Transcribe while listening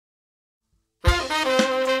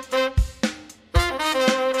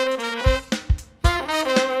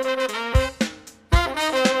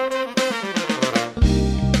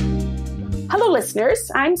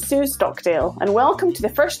listeners, I'm Sue Stockdale, and welcome to the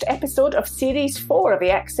first episode of Series 4 of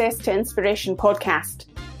the Access to Inspiration podcast,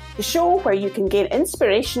 the show where you can gain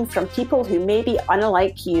inspiration from people who may be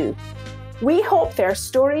unlike you. We hope their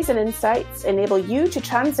stories and insights enable you to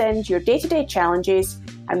transcend your day-to-day challenges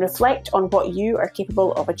and reflect on what you are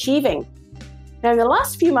capable of achieving. Now, in the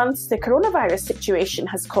last few months, the coronavirus situation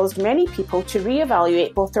has caused many people to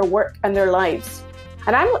reevaluate both their work and their lives.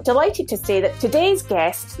 And I'm delighted to say that today's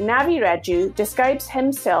guest, Navi Radjou, describes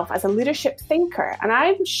himself as a leadership thinker, and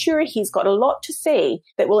I'm sure he's got a lot to say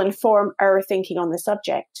that will inform our thinking on the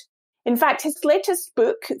subject. In fact, his latest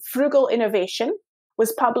book, Frugal Innovation,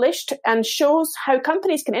 was published and shows how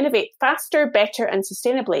companies can innovate faster, better, and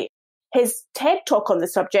sustainably. His TED Talk on the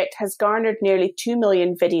subject has garnered nearly 2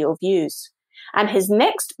 million video views. And his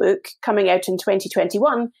next book, coming out in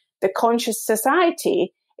 2021, The Conscious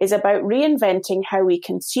Society, is about reinventing how we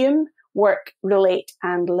consume, work, relate,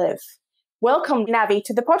 and live. Welcome, Navi,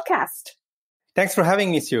 to the podcast. Thanks for having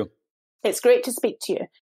me, Sue. It's great to speak to you.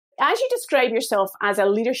 As you describe yourself as a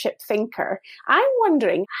leadership thinker, I'm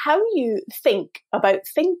wondering how you think about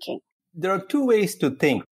thinking. There are two ways to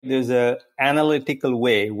think. There's an analytical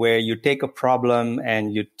way where you take a problem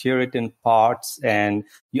and you tear it in parts and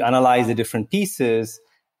you analyze the different pieces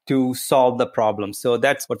to solve the problem. So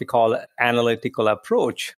that's what we call an analytical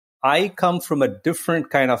approach. I come from a different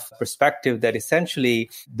kind of perspective that essentially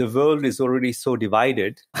the world is already so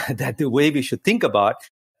divided that the way we should think about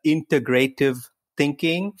integrative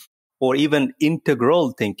thinking or even integral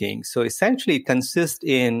thinking. So essentially it consists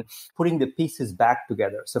in putting the pieces back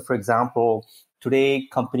together. So for example, today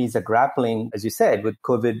companies are grappling, as you said, with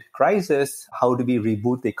COVID crisis. How do we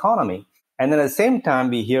reboot the economy? And then at the same time,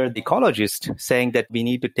 we hear the ecologists saying that we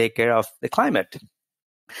need to take care of the climate.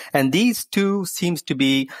 And these two seems to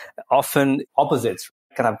be often opposites,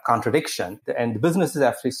 kind of contradiction. And the businesses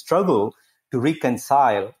actually struggle to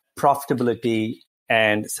reconcile profitability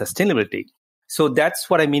and sustainability. So that's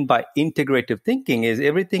what I mean by integrative thinking is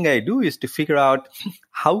everything I do is to figure out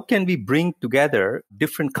how can we bring together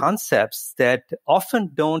different concepts that often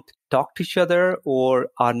don't talk to each other or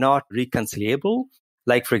are not reconcilable.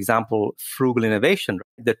 Like, for example, frugal innovation.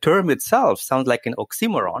 The term itself sounds like an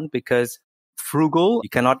oxymoron because frugal, you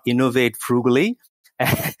cannot innovate frugally.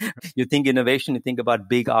 You think innovation, you think about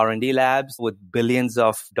big R&D labs with billions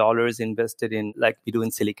of dollars invested in, like we do in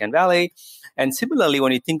Silicon Valley. And similarly,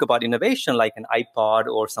 when you think about innovation, like an iPod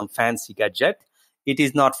or some fancy gadget, it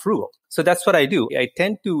is not frugal. So that's what I do. I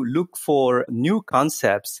tend to look for new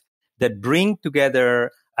concepts that bring together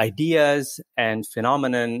ideas and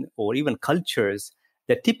phenomenon or even cultures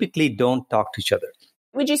that typically don't talk to each other.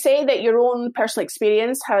 Would you say that your own personal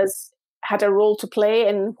experience has had a role to play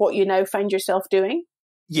in what you now find yourself doing?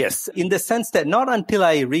 Yes, in the sense that not until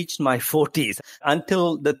I reached my 40s,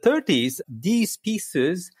 until the 30s, these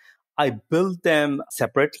pieces, I built them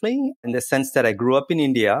separately in the sense that I grew up in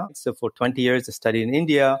India. So for 20 years, I studied in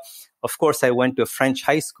India. Of course, I went to a French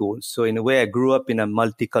high school. So in a way, I grew up in a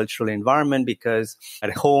multicultural environment because at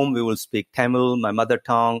home, we will speak Tamil, my mother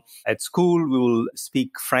tongue. At school, we will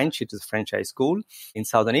speak French. It is a French high school in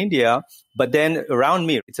southern India. But then around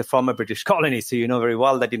me, it's a former British colony. So you know very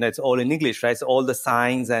well that, it's all in English, right? So all the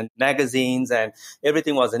signs and magazines and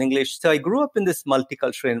everything was in English. So I grew up in this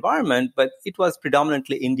multicultural environment, but it was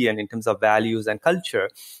predominantly Indian in terms of values and culture.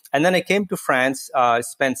 And then I came to France,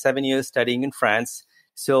 spent 7 years studying in France.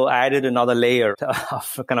 So I added another layer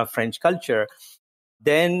of kind of French culture.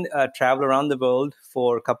 Then travel around the world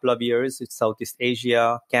for a couple of years. It's Southeast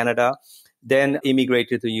Asia, Canada. Then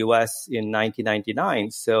immigrated to the US in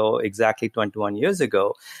 1999. So exactly 21 years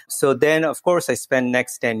ago. So then, of course, I spent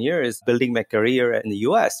next 10 years building my career in the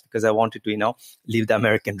US because I wanted to, live the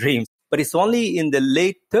American dream. But it's only in the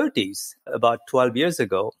late 30s, about 12 years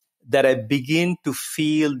ago, that I begin to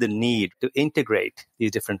feel the need to integrate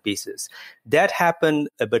these different pieces. That happened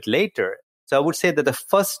a bit later. So I would say that the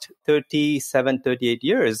first 37, 38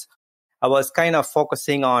 years, I was kind of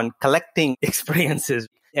focusing on collecting experiences.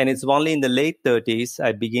 And it's only in the late 30s,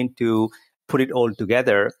 I begin to put it all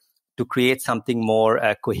together to create something more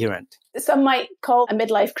coherent. Some might call a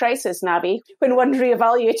midlife crisis, Navi, when one's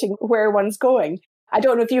reevaluating where one's going. I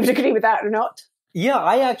don't know if you would agree with that or not. Yeah,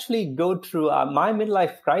 I actually go through my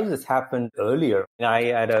midlife crisis happened earlier. I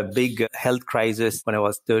had a big health crisis when I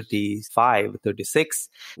was 35, 36,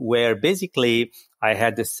 where basically I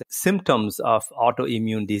had this symptoms of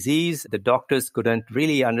autoimmune disease. The doctors couldn't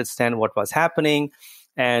really understand what was happening.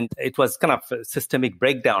 And it was kind of a systemic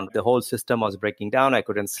breakdown. The whole system was breaking down. I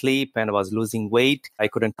couldn't sleep and I was losing weight. I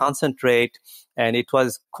couldn't concentrate. And it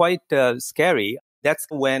was quite scary. That's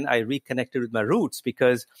when I reconnected with my roots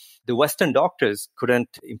because the Western doctors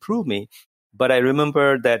couldn't improve me. But I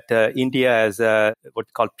remember that India has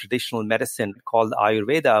what called traditional medicine called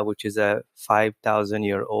Ayurveda, which is a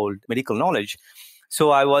 5,000-year-old medical knowledge.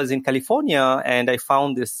 So I was in California and I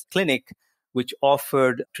found this clinic which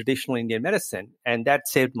offered traditional Indian medicine, and that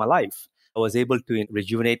saved my life. I was able to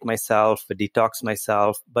rejuvenate myself, detox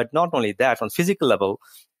myself, but not only that on physical level,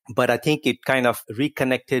 but I think it kind of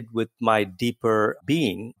reconnected with my deeper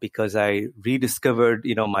being because I rediscovered,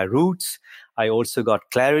 my roots. I also got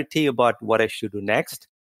clarity about what I should do next.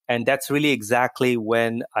 And that's really exactly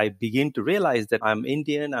when I begin to realize that I'm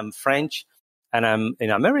Indian, I'm French, and I'm an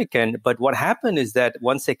American. But what happened is that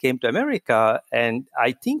once I came to America, and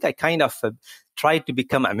I think I kind of tried to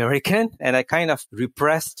become American, and I kind of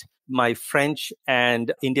repressed my French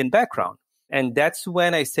and Indian background. And that's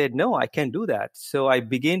when I said, no, I can't do that. So I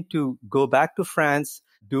began to go back to France,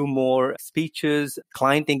 do more speeches,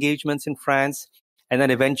 client engagements in France. And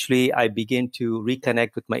then eventually I began to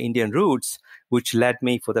reconnect with my Indian roots, which led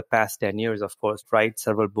me for the past 10 years, of course, write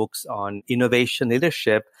several books on innovation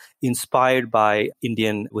leadership inspired by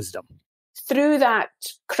Indian wisdom. Through that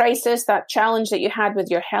crisis, that challenge that you had with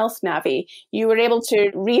your health, Navi, you were able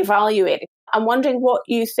to reevaluate. I'm wondering what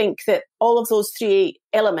you think that all of those three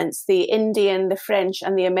elements, the Indian, the French,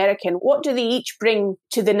 and the American, what do they each bring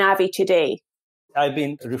to the Navi today? I've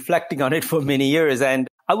been reflecting on it for many years, and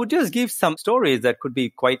I would just give some stories that could be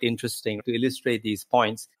quite interesting to illustrate these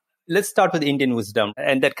points. Let's start with Indian wisdom,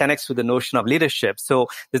 and that connects to the notion of leadership. So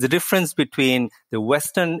there's a difference between the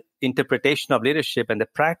Western interpretation of leadership and the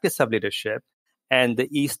practice of leadership and the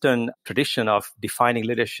Eastern tradition of defining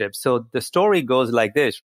leadership. So the story goes like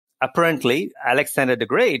this. Apparently, Alexander the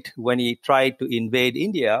Great, when he tried to invade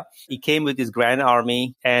India, he came with his grand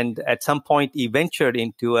army, and at some point he ventured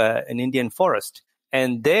into an Indian forest.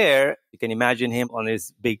 And there, you can imagine him on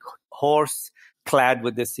his big horse, clad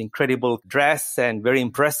with this incredible dress and very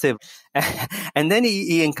impressive. And then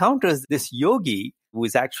he encounters this yogi who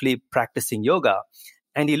is actually practicing yoga.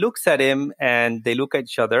 And he looks at him and they look at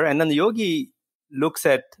each other. And then the yogi looks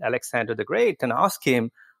at Alexander the Great and asks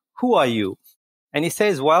him, "Who are you?" And he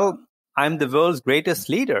says, "Well, I'm the world's greatest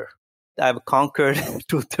leader. I've conquered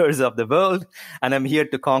 2/3 of the world, and I'm here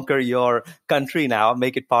to conquer your country now,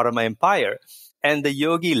 make it part of my empire." And the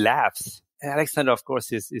yogi laughs. And Alexander, of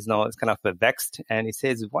course, is now kind of vexed. And he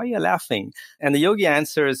says, "Why are you laughing?" And the yogi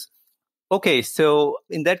answers, "Okay, so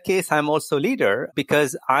in that case, I'm also leader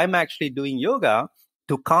because I'm actually doing yoga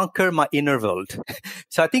to conquer my inner world."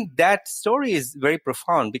 So I think that story is very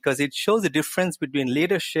profound because it shows the difference between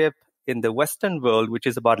leadership in the Western world, which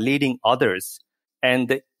is about leading others, and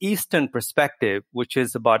the Eastern perspective, which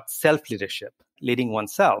is about self-leadership, leading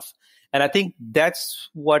oneself. And I think that's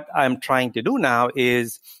what I'm trying to do now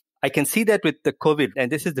is I can see that with the COVID,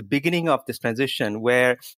 and this is the beginning of this transition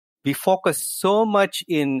where we focus so much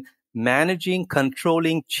in managing,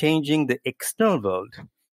 controlling, changing the external world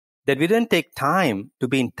that we didn't take time to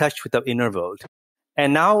be in touch with our inner world.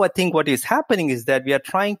 And now I think what is happening is that we are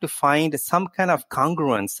trying to find some kind of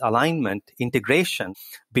congruence, alignment, integration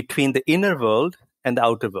between the inner world and the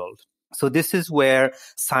outer world. So this is where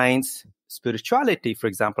science, spirituality, for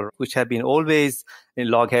example, which have been always in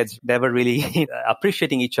logheads, never really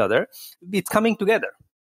appreciating each other, it's coming together.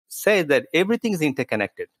 Say that everything is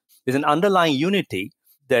interconnected. There's an underlying unity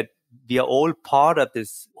that we are all part of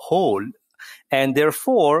this whole. And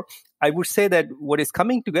therefore, I would say that what is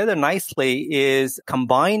coming together nicely is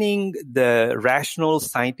combining the rational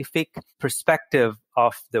scientific perspective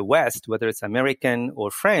of the West, whether it's American or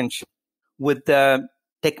French, with the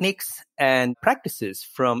techniques and practices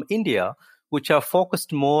from India, which are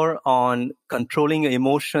focused more on controlling your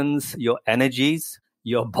emotions, your energies,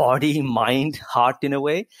 your body, mind, heart in a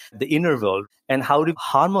way, the inner world, and how to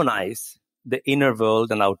harmonize the inner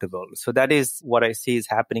world and outer world. So that is what I see is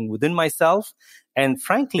happening within myself and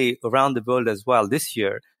frankly around the world as well this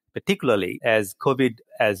year, particularly as COVID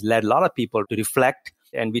has led a lot of people to reflect.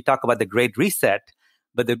 And we talk about the Great Reset,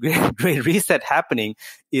 but the Great Reset happening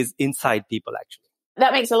is inside people actually.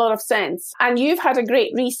 That makes a lot of sense. And you've had a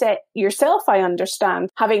great reset yourself, I understand,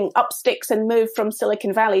 having up sticks and moved from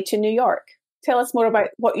Silicon Valley to New York. Tell us more about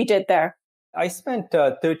what you did there. I spent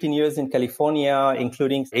 13 years in California,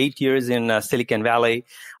 including 8 years in Silicon Valley.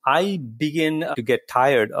 I begin to get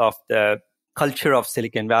tired of the culture of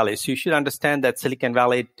Silicon Valley. So you should understand that Silicon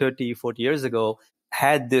Valley 30, 40 years ago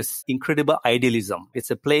had this incredible idealism.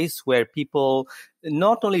 It's a place where people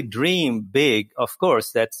not only dream big, of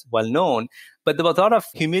course, that's well known, but there was a lot of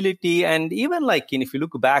humility. And even if you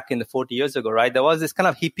look back in the 40 years ago, right, there was this kind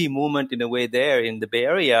of hippie movement in a way there in the Bay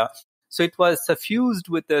Area. So it was suffused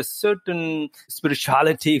with a certain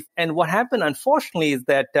spirituality. And what happened, unfortunately, is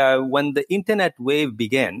that when the internet wave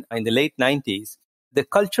began in the late 90s, the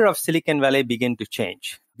culture of Silicon Valley began to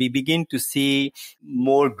change. We begin to see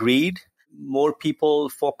more greed, more people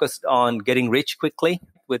focused on getting rich quickly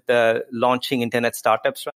with launching internet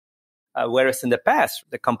startups. Whereas in the past,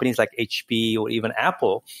 the companies like HP or even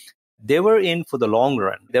Apple, they were in for the long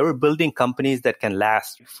run. They were building companies that can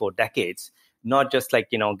last for decades, not just like,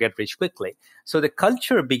 get rich quickly. So the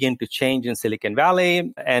culture began to change in Silicon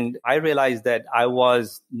Valley. And I realized that I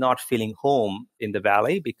was not feeling home in the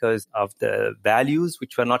Valley because of the values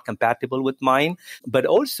which were not compatible with mine, but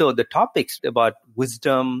also the topics about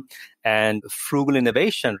wisdom and frugal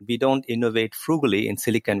innovation. We don't innovate frugally in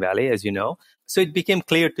Silicon Valley, as you know. So it became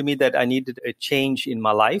clear to me that I needed a change in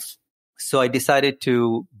my life. So I decided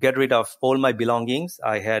to get rid of all my belongings.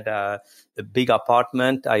 I had a big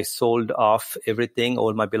apartment. I sold off everything,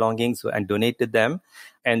 all my belongings, and donated them.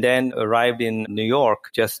 And then arrived in New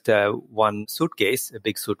York, just one suitcase, a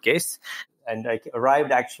big suitcase. And I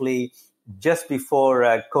arrived actually just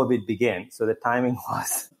before COVID began. So the timing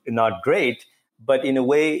was not great, but in a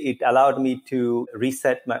way, it allowed me to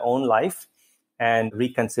reset my own life and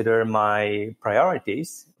reconsider my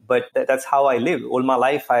priorities. But that's how I live. All my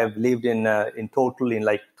life, I've lived in total in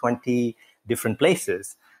like 20 different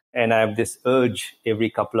places. And I have this urge every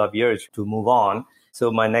couple of years to move on.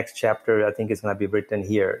 So my next chapter, I think, is going to be written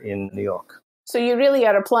here in New York. So you really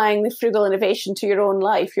are applying the frugal innovation to your own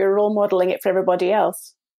life. You're role modeling it for everybody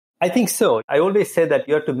else. I think so. I always say that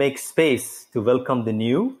you have to make space to welcome the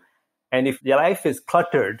new. And if your life is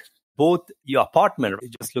cluttered, both your apartment,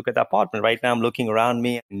 just look at the apartment. Right now, I'm looking around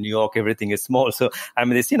me in New York, everything is small. So I'm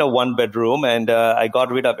in this, one bedroom and I got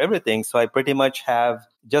rid of everything. So I pretty much have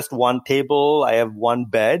just one table. I have one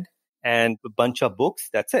bed and a bunch of books.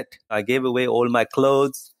 That's it. I gave away all my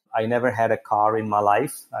clothes. I never had a car in my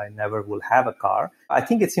life. I never will have a car. I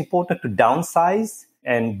think it's important to downsize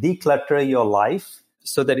and declutter your life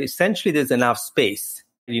so that essentially there's enough space.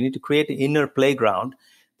 You need to create an inner playground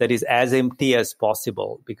that is as empty as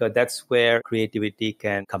possible, because that's where creativity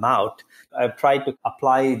can come out. I've tried to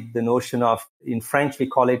apply the notion of, in French, we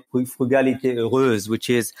call it frugalité heureuse, which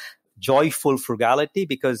is joyful frugality,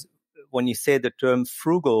 because when you say the term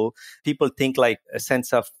frugal, people think like a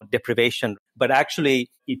sense of deprivation. But actually,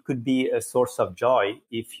 it could be a source of joy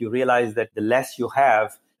if you realize that the less you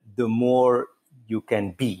have, the more you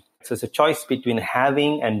can be. So it's a choice between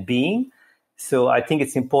having and being. So I think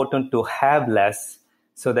it's important to have less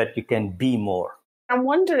so that you can be more. I'm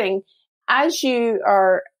wondering, as you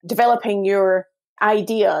are developing your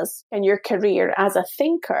ideas in your career as a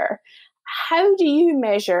thinker, how do you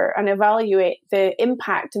measure and evaluate the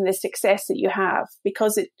impact and the success that you have?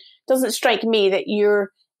 Because it doesn't strike me that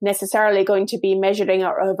you're necessarily going to be measuring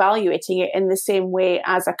or evaluating it in the same way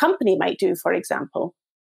as a company might do, for example.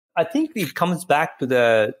 I think it comes back to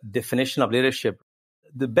the definition of leadership.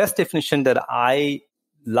 The best definition that I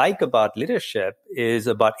like about leadership is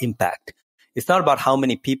about impact. It's not about how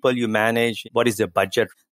many people you manage, what is the budget,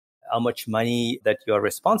 how much money that you're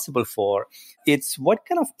responsible for. It's what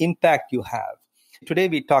kind of impact you have. Today,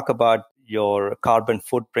 we talk about your carbon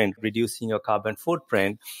footprint, reducing your carbon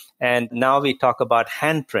footprint. And now we talk about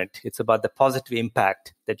handprint. It's about the positive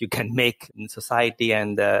impact that you can make in society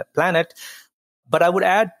and the planet. But I would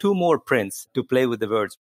add two more prints to play with the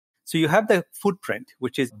words. So you have the footprint,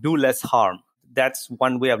 which is do less harm. That's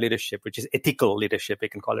one way of leadership, which is ethical leadership, we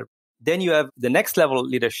can call it. Then you have the next level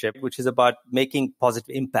leadership, which is about making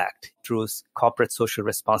positive impact through corporate social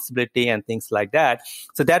responsibility and things like that.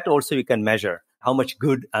 So that also you can measure how much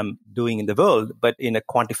good I'm doing in the world, but in a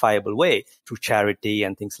quantifiable way through charity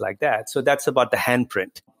and things like that. So that's about the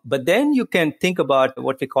handprint. But then you can think about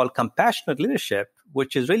what we call compassionate leadership,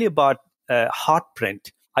 which is really about heart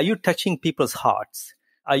print. Are you touching people's hearts?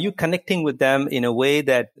 Are you connecting with them in a way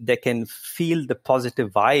that they can feel the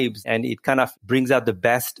positive vibes and it kind of brings out the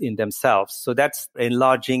best in themselves? So that's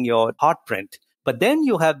enlarging your heart print. But then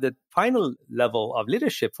you have the final level of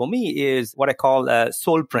leadership for me is what I call a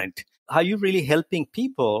soul print. Are you really helping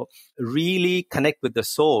people really connect with the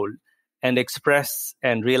soul and express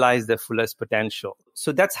and realize their fullest potential?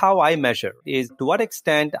 So that's how I measure, is to what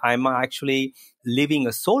extent I'm actually leaving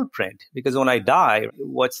a soul print. Because when I die,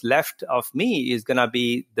 what's left of me is going to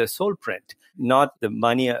be the soul print, not the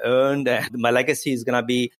money I earned. My legacy is going to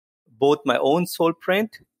be both my own soul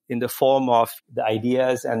print in the form of the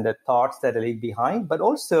ideas and the thoughts that I leave behind, but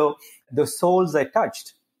also the souls I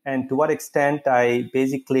touched. And to what extent I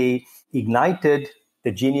basically ignited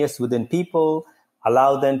the genius within people,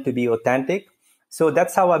 allow them to be authentic, So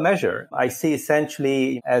that's how I measure. I see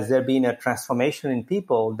essentially as there being a transformation in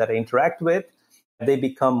people that I interact with, they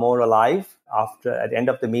become more alive at the end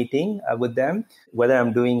of the meeting with them, whether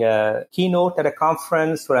I'm doing a keynote at a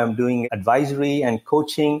conference or I'm doing advisory and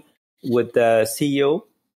coaching with the CEO.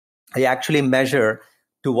 I actually measure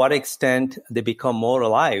to what extent they become more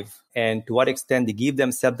alive and to what extent they give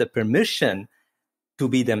themselves the permission to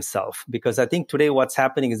be themselves. Because I think today what's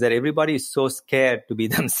happening is that everybody is so scared to be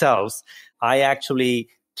themselves. I actually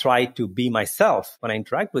try to be myself when I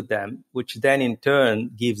interact with them, which then in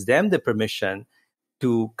turn gives them the permission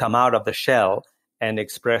to come out of the shell and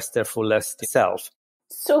express their fullest self.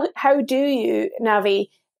 So how do you, Navi,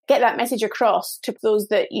 get that message across to those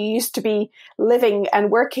that you used to be living and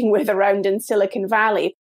working with around in Silicon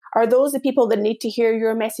Valley? Are those the people that need to hear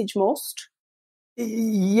your message most?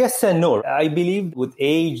 Yes and no. I believe with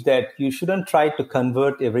age that you shouldn't try to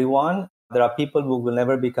convert everyone. There are people who will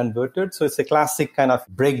never be converted. So it's a classic kind of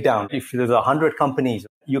breakdown. If there's 100 companies,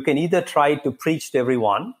 you can either try to preach to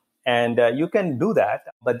everyone, and you can do that.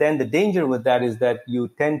 But then the danger with that is that you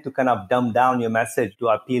tend to kind of dumb down your message to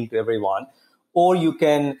appeal to everyone. Or you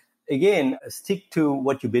can, again, stick to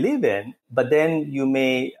what you believe in, but then you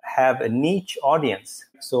may have a niche audience.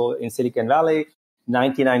 So in Silicon Valley,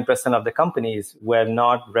 99% of the companies were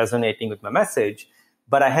not resonating with my message,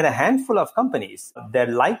 but I had a handful of companies that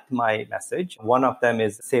liked my message. One of them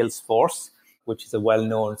is Salesforce, which is a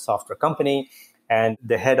well-known software company. And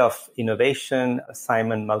the head of innovation,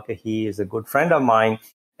 Simon Mulcahy, is a good friend of mine.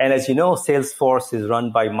 And as you know, Salesforce is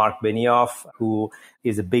run by Mark Benioff, who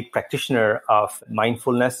is a big practitioner of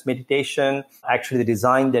mindfulness meditation. Actually, they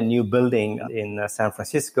designed a new building in San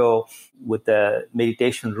Francisco with a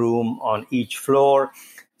meditation room on each floor.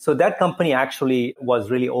 So that company actually was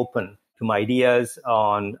really open to my ideas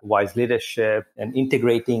on wise leadership and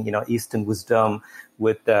integrating, Eastern wisdom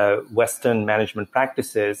with Western management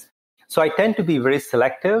practices. So I tend to be very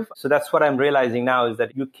selective. So that's what I'm realizing now is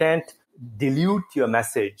that you can't dilute your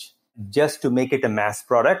message just to make it a mass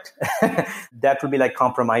product. That would be like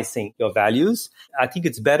compromising your values. I think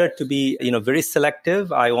it's better to be, very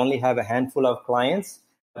selective. I only have a handful of clients.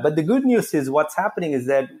 But the good news is what's happening is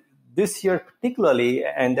that this year particularly,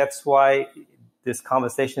 and that's why this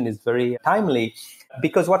conversation is very timely,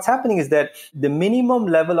 because what's happening is that the minimum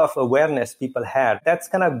level of awareness people had, that's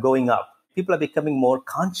kind of going up. People are becoming more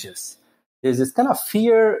conscious. There's this kind of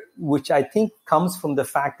fear, which I think comes from the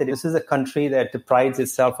fact that this is a country that prides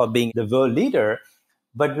itself on being the world leader,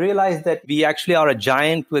 but realize that we actually are a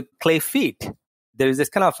giant with clay feet. There is this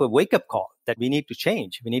kind of a wake-up call that we need to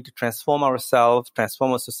change. We need to transform ourselves,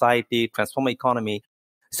 transform our society, transform our economy.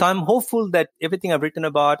 So I'm hopeful that everything I've written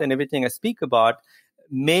about and everything I speak about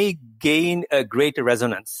may gain a greater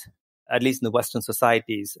resonance, at least in the Western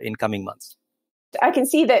societies in coming months. I can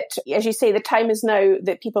see that, as you say, the time is now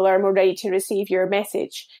that people are more ready to receive your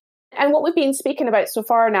message. And what we've been speaking about so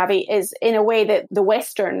far, Navi, is in a way that the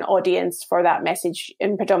Western audience for that message,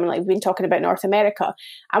 and predominantly we've been talking about North America.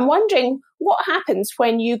 I'm wondering what happens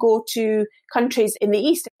when you go to countries in the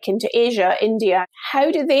East, into Asia, India.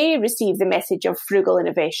 How do they receive the message of frugal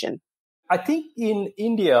innovation? I think in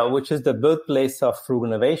India, which is the birthplace of frugal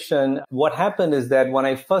innovation, what happened is that when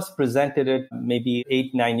I first presented it maybe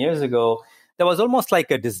 8-9 years ago, there was almost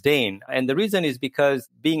like a disdain. And the reason is because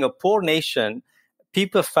being a poor nation,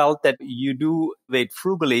 people felt that you do innovate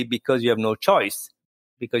frugally because you have no choice,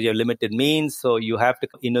 because you have limited means. So you have to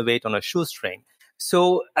innovate on a shoestring.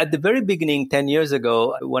 So at the very beginning, 10 years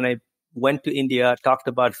ago, when I went to India, talked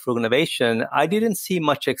about frugal innovation, I didn't see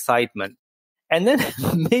much excitement. And then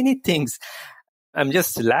many things, I'm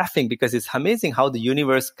just laughing because it's amazing how the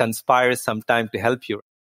universe conspires sometimes to help you.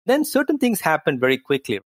 Then certain things happened very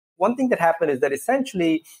quickly. One thing that happened is that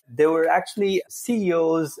essentially there were actually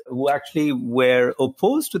CEOs who actually were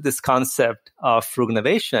opposed to this concept of frugal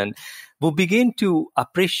innovation, who begin to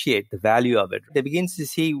appreciate the value of it. They begin to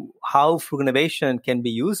see how frugal innovation can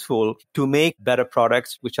be useful to make better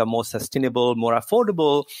products which are more sustainable, more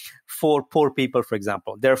affordable for poor people, for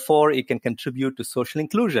example. Therefore, it can contribute to social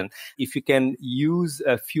inclusion. If you can use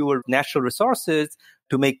fewer natural resources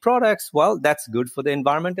to make products, well, that's good for the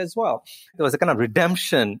environment as well. There was a kind of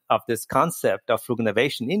redemption of this concept of frugal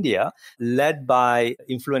innovation in India, led by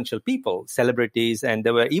influential people, celebrities, and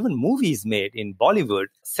there were even movies made in Bollywood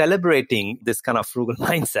celebrating this kind of frugal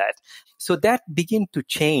mindset. So that began to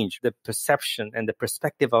change the perception and the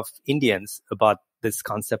perspective of Indians about this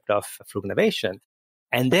concept of frugal innovation.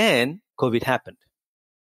 And then COVID happened.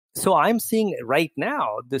 So I'm seeing right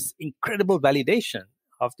now this incredible validation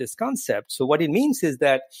of this concept. So what it means is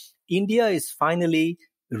that India is finally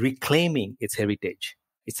reclaiming its heritage.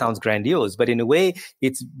 It sounds grandiose, but in a way,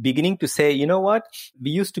 it's beginning to say, you know what?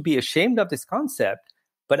 We used to be ashamed of this concept,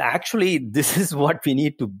 but actually, this is what we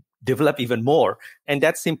need to develop even more. And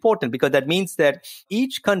that's important because that means that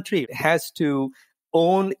each country has to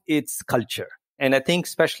own its culture. And I think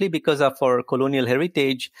especially because of our colonial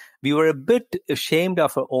heritage, we were a bit ashamed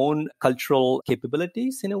of our own cultural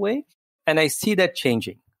capabilities in a way. And I see that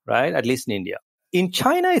changing, right? At least in India. In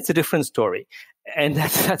China, it's a different story. And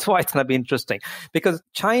that's why it's going to be interesting because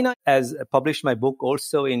China has published my book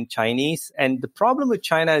also in Chinese. And the problem with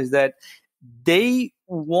China is that they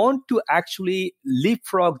want to actually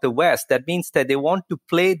leapfrog the West. That means that they want to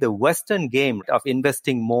play the Western game of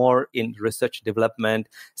investing more in research development,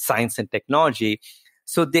 science and technology.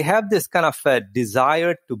 So they have this kind of a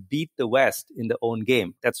desire to beat the West in their own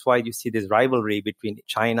game. That's why you see this rivalry between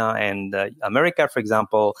China and America, for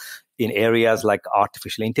example, in areas like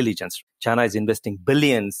artificial intelligence. China is investing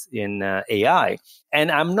billions in AI.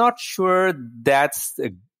 And I'm not sure that's a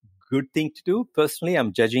good thing to do. Personally,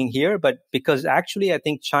 I'm judging here, but because actually I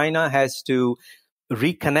think China has to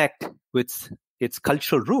reconnect with its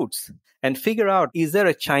cultural roots and figure out, is there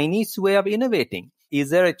a Chinese way of innovating? Is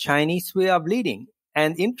there a Chinese way of leading?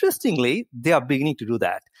 And interestingly, they are beginning to do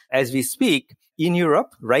that. As we speak, in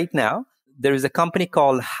Europe right now, there is a company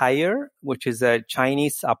called Haier, which is a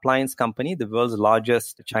Chinese appliance company, the world's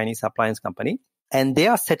largest Chinese appliance company. And they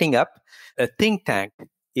are setting up a think tank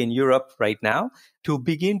in Europe right now to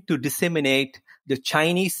begin to disseminate the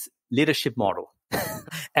Chinese leadership model.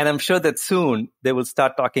 And I'm sure that soon they will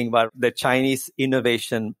start talking about the Chinese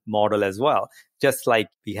innovation model as well, just like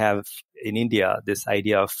we have in India, this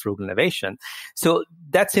idea of frugal innovation. So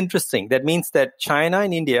that's interesting. That means that China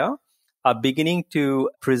and India are beginning to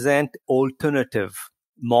present alternative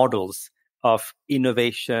models of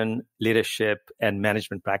innovation, leadership, and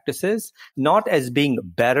management practices, not as being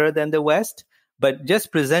better than the West, but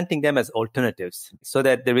just presenting them as alternatives so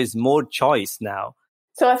that there is more choice now.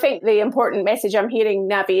 So I think the important message I'm hearing,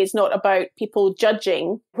 Navi, is not about people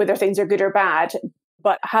judging whether things are good or bad,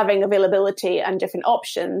 but having availability and different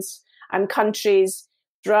options, and countries,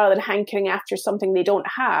 rather than hankering after something they don't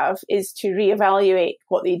have, is to reevaluate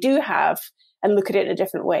what they do have and look at it in a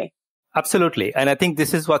different way. Absolutely. And I think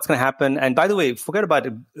this is what's going to happen. And by the way, forget about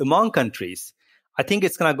it, among countries. I think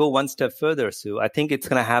it's going to go one step further, Sue. I think it's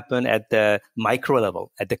going to happen at the micro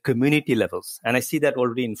level, at the community levels. And I see that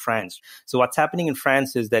already in France. So what's happening in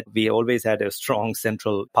France is that we always had a strong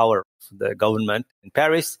central power, the government in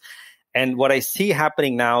Paris. And what I see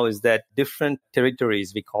happening now is that different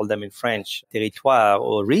territories, we call them in French, territoire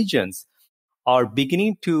or regions, are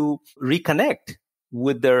beginning to reconnect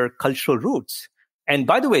with their cultural roots. And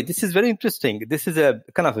by the way, this is very interesting. This is a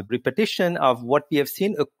kind of a repetition of what we have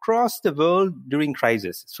seen across the world during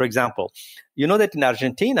crises. For example, you know that in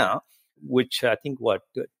Argentina, which I think a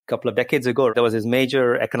couple of decades ago, there was this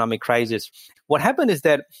major economic crisis. What happened is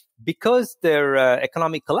that because their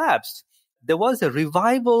economic collapsed, there was a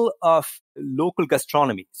revival of local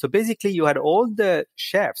gastronomy. So basically, you had all the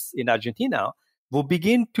chefs in Argentina who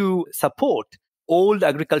begin to support old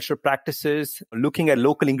agricultural practices, looking at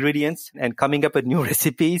local ingredients and coming up with new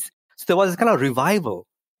recipes. So there was a kind of revival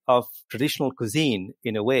of traditional cuisine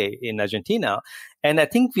in a way in Argentina. And I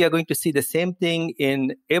think we are going to see the same thing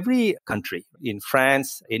in every country, in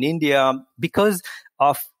France, in India, because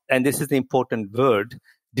of, and this is the important word,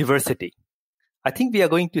 diversity. I think we are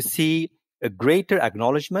going to see a greater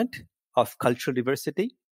acknowledgement of cultural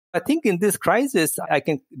diversity. I think in this crisis, I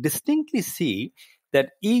can distinctly see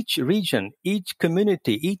that each region, each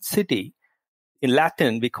community, each city, in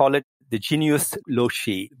Latin, we call it the genius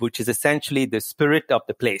loci, which is essentially the spirit of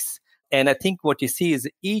the place. And I think what you see is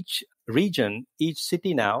each region, each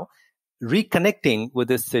city now, reconnecting with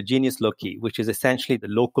this genius loci, which is essentially the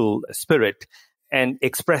local spirit, and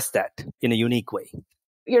express that in a unique way.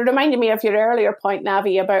 You're reminding me of your earlier point,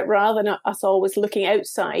 Navi, about rather than us always looking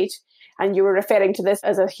outside, and you were referring to this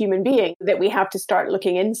as a human being, that we have to start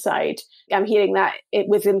looking inside. I'm hearing that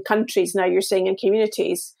within countries now, you're saying in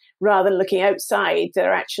communities, rather than looking outside,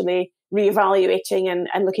 they're actually reevaluating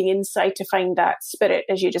and looking inside to find that spirit,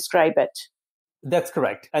 as you describe it. That's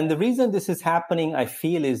correct. And the reason this is happening, I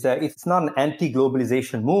feel, is that it's not an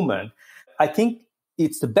anti-globalization movement. I think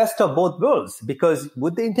it's the best of both worlds, because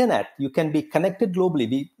with the internet, you can be connected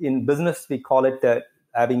globally. In business, we call it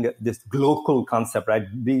having this global concept, right?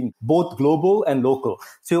 Being both global and local.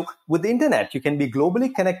 So with the internet, you can be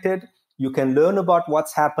globally connected. You can learn about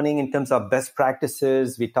what's happening in terms of best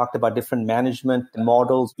practices. We talked about different management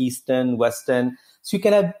models, Eastern, Western. So you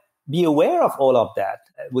can be aware of all of that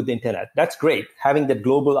with the internet. That's great. Having that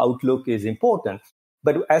global outlook is important.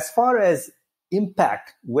 But as far as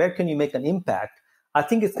impact, where can you make an impact? I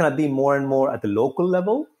think it's going to be more and more at the local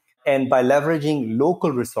level and by leveraging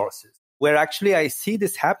local resources. Where actually I see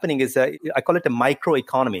this happening is I call it a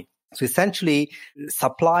microeconomy. So essentially,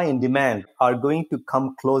 supply and demand are going to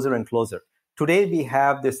come closer and closer. Today, we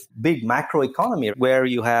have this big macroeconomy where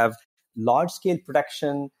you have large-scale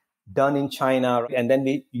production done in China, and then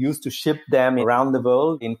we used to ship them around the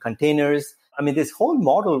world in containers. I mean, this whole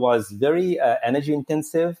model was very energy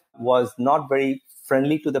intensive, was not very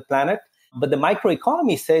friendly to the planet. But the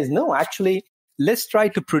microeconomy says, no, actually, let's try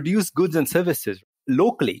to produce goods and services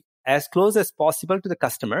locally as close as possible to the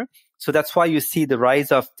customer. So that's why you see the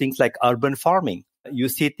rise of things like urban farming. You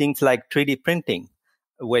see things like 3D printing,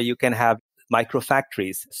 where you can have micro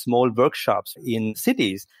factories, small workshops in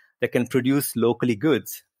cities that can produce locally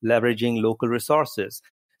goods, leveraging local resources.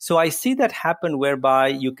 So I see that happen whereby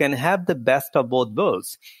you can have the best of both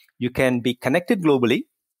worlds. You can be connected globally,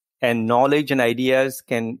 and knowledge and ideas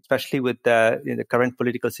can, especially with in the current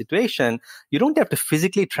political situation, you don't have to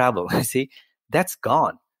physically travel. See, that's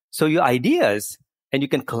gone. So your ideas, and you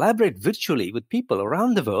can collaborate virtually with people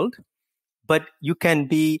around the world, but you can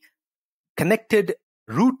be connected,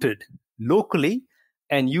 rooted locally,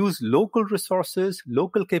 and use local resources,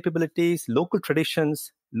 local capabilities, local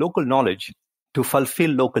traditions, local knowledge to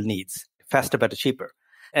fulfill local needs faster, better, cheaper.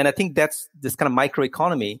 And I think that's this kind of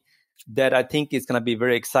microeconomy that I think is going to be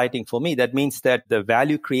very exciting for me. That means that the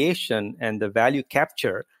value creation and the value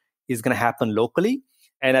capture is going to happen locally.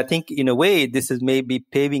 And I think in a way, this is maybe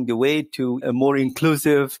paving the way to a more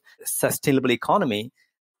inclusive, sustainable economy.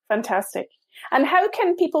 Fantastic. And how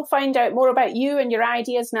can people find out more about you and your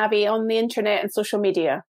ideas, Navi, on the internet and social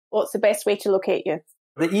media? What's the best way to locate you?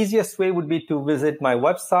 The easiest way would be to visit my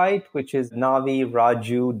website, which is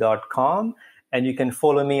navirajou.com. And you can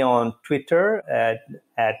follow me on Twitter at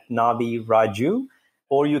Navi Radjou,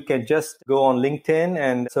 or you can just go on LinkedIn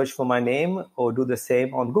and search for my name, or do the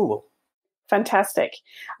same on Google. Fantastic.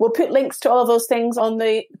 We'll put links to all of those things on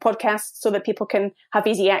the podcast so that people can have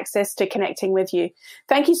easy access to connecting with you.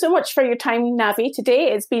 Thank you so much for your time, Navi,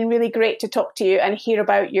 today. It's been really great to talk to you and hear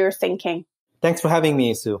about your thinking. Thanks for having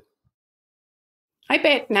me, Sue. I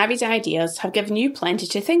bet Navi's ideas have given you plenty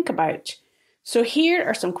to think about. So here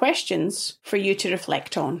are some questions for you to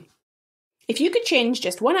reflect on. If you could change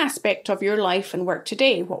just one aspect of your life and work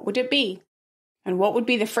today, what would it be? And what would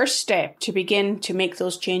be the first step to begin to make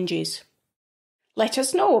those changes? Let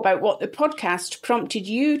us know about what the podcast prompted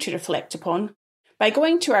you to reflect upon by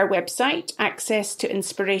going to our website,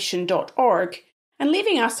 accesstoinspiration.org, and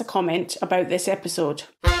leaving us a comment about this episode.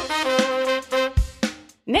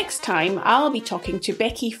 Next time, I'll be talking to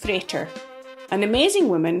Becky Frater, an amazing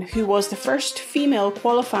woman who was the first female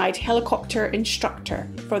qualified helicopter instructor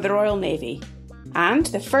for the Royal Navy, and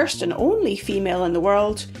the first and only female in the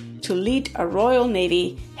world to lead a Royal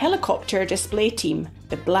Navy helicopter display team,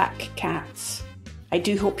 the Black Cats. I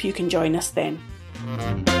do hope you can join us then.